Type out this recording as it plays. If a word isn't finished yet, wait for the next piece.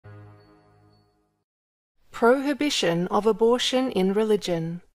Prohibition of abortion in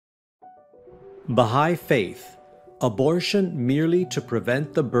religion. Baha'i faith. Abortion merely to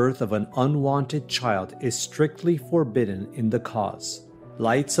prevent the birth of an unwanted child is strictly forbidden in the cause.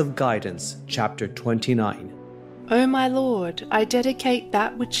 Lights of Guidance, Chapter 29. O my Lord, I dedicate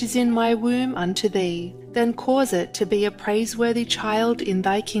that which is in my womb unto Thee, then cause it to be a praiseworthy child in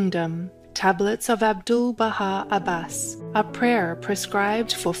Thy kingdom. Tablets of Abdul Baha Abbas, a prayer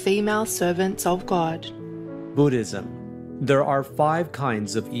prescribed for female servants of God. Buddhism. There are 5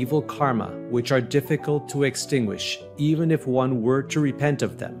 kinds of evil karma which are difficult to extinguish, even if one were to repent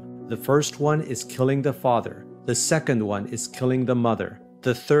of them. The first one is killing the father. The second one is killing the mother.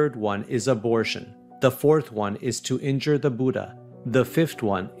 The third one is abortion. The fourth one is to injure the Buddha. The fifth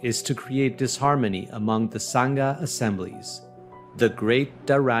one is to create disharmony among the Sangha assemblies. The Great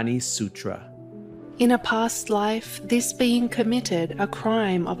Dharani Sutra. In a past life, this being committed a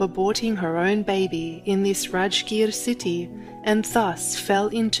crime of aborting her own baby in this Rajgir city, and thus fell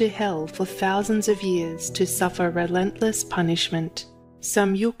into hell for thousands of years to suffer relentless punishment.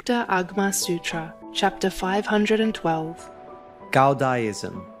 Samyukta Agma Sutra, Chapter 512.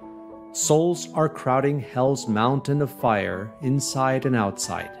 Gaudaism. Souls are crowding hell's mountain of fire inside and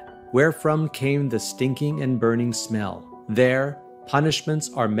outside, wherefrom came the stinking and burning smell. There,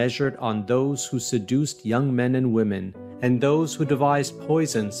 punishments are measured on those who seduced young men and women, and those who devised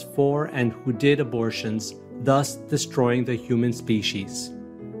poisons for and who did abortions, thus destroying the human species.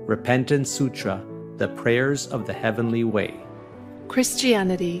 Repentance Sutra, the Prayers of the Heavenly Way.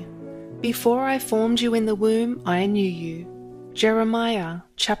 Christianity. Before I formed you in the womb, I knew you. Jeremiah,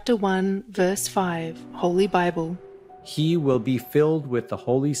 chapter 1, verse 5, Holy Bible. He will be filled with the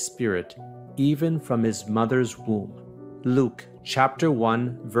Holy Spirit, even from his mother's womb. Luke, chapter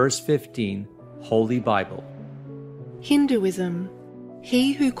 1, verse 15, Holy Bible. Hinduism.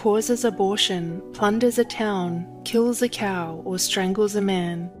 He who causes abortion, plunders a town, kills a cow, or strangles a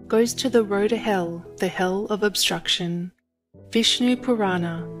man, goes to the road to hell, the hell of obstruction. Vishnu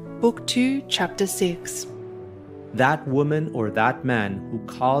Purana, Book 2, Chapter 6. That woman or that man who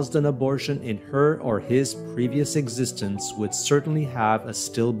caused an abortion in her or his previous existence would certainly have a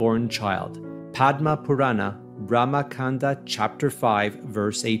stillborn child. Padma Purana, Brahma Kanda, Chapter 5,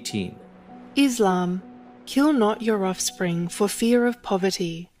 verse 18. Islam. Kill not your offspring for fear of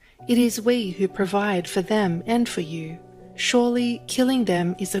poverty. It is we who provide for them and for you. Surely killing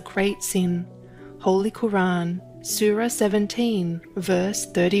them is a great sin. Holy Quran, Surah 17, verse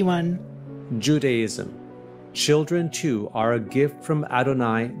 31. Judaism. Children too are a gift from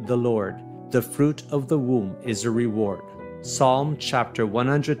Adonai the Lord. The fruit of the womb is a reward. Psalm chapter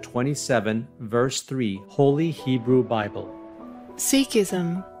 127, verse 3, Holy Hebrew Bible.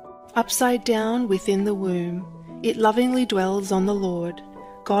 Sikhism. Upside down within the womb, it lovingly dwells on the Lord.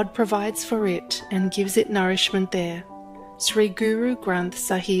 God provides for it and gives it nourishment there. Sri Guru Granth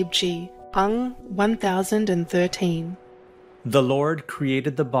Sahib Ji, Hung 1013. The Lord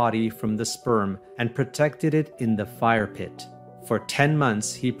created the body from the sperm and protected it in the fire pit. For 10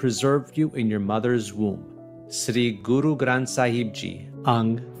 months he preserved you in your mother's womb. Sri Guru Granth Sahib Ji,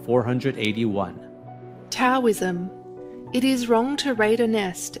 Ang 481. Taoism. It is wrong to raid a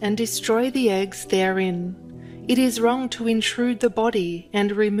nest and destroy the eggs therein. It is wrong to intrude the body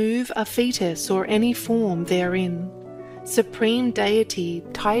and remove a fetus or any form therein. Supreme Deity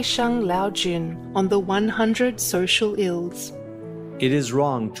Taishang Laojun on the 100 Social Ills. It is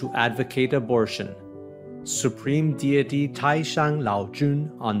wrong to advocate abortion. Supreme Deity Taishang Laojun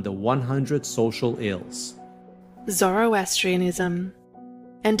on the 100 Social Ills. Zoroastrianism.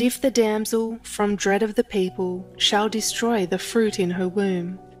 And if the damsel, from dread of the people, shall destroy the fruit in her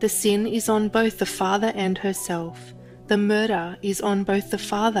womb, the sin is on both the father and herself. The murder is on both the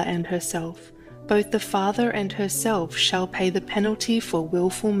father and herself. Both the father and herself shall pay the penalty for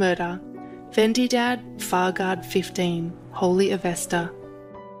willful murder. Vendidad, Fargard 15, Holy Avesta.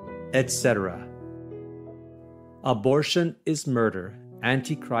 Etc. Abortion is murder.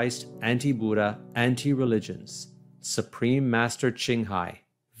 Antichrist, anti-Buddha, anti-religions. Supreme Master Ching Hai,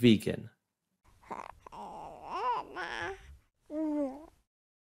 vegan.